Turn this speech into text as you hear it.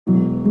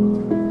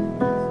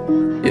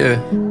Yeah.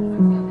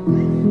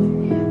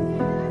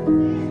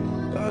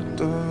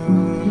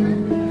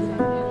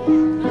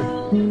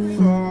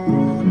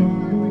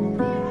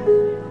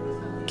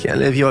 Can't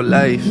live your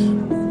life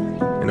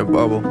in a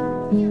bubble.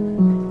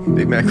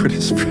 Big Mac with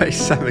a Sprite,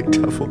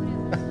 Mcdouble.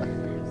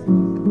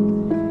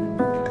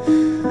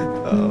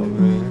 Oh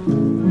man.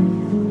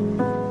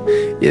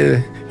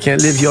 Yeah,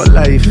 can't live your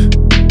life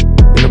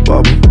in a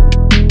bubble.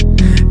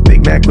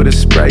 Big Mac with a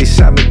Sprite,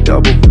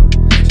 Mcdouble.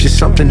 Just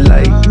something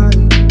light,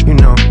 you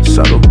know,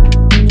 subtle.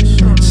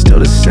 Still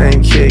the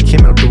same kid,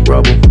 came out the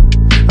rubble.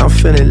 I'm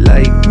feeling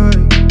like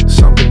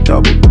something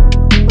double.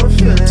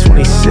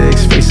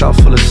 26, face all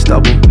full of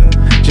stubble.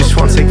 Just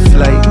wanna take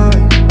flight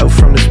out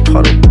from this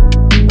puddle.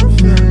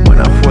 When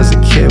I was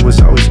a kid,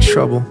 was always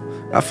trouble.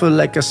 I feel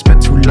like I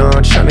spent too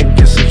long trying to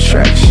get some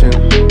traction,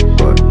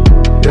 but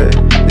yeah,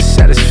 it's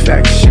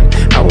satisfaction.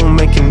 I won't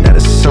make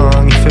another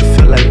song if it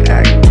feel like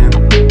acting.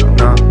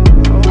 Nah,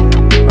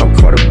 I'm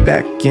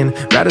quarterbacking.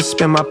 Rather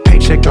spend my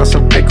paycheck on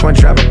some Bitcoin,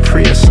 drive a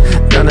Prius.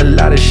 Done a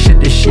lot of shit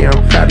this year,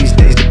 I'm proud these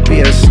days to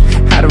be us.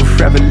 Had a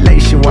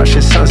revelation,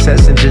 watching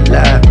sunsets in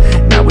July.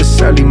 Now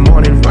it's early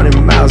morning,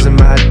 running miles in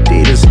my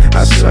Adidas.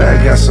 I swear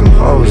I got some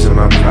holes in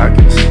my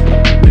pockets.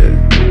 Yeah.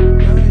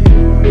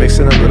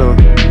 Mixing a little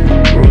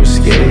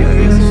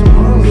RuneScape,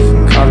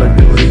 Call of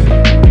Duty.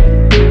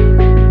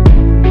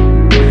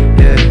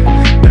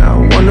 Yeah.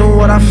 Now I wonder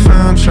what I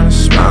found, trying to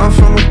smile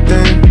from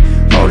within.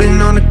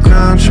 Holding on the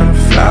ground, trying to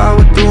fly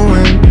with the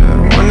wind. Yeah.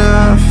 I wonder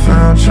how I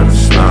found, trying to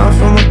smile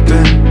from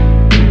within.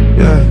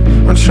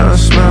 Yeah, I'm trying to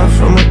smile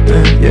from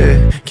within.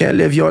 Yeah, can't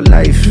live your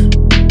life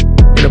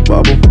in a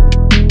bubble.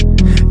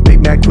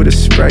 Big Mac with a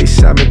Sprite,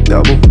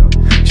 Mcdouble.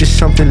 Just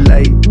something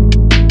light,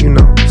 you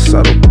know,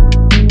 subtle.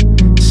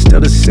 Still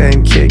the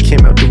same kid,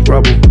 came out the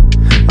rubble.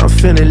 I'm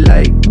feeling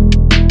like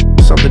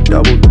something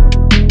double.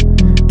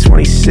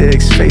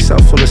 26, face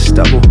all full of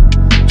stubble.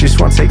 Just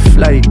wanna take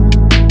flight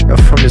out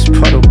from this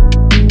puddle.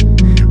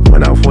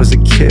 When I was a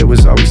kid,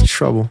 was always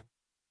trouble.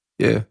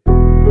 Yeah.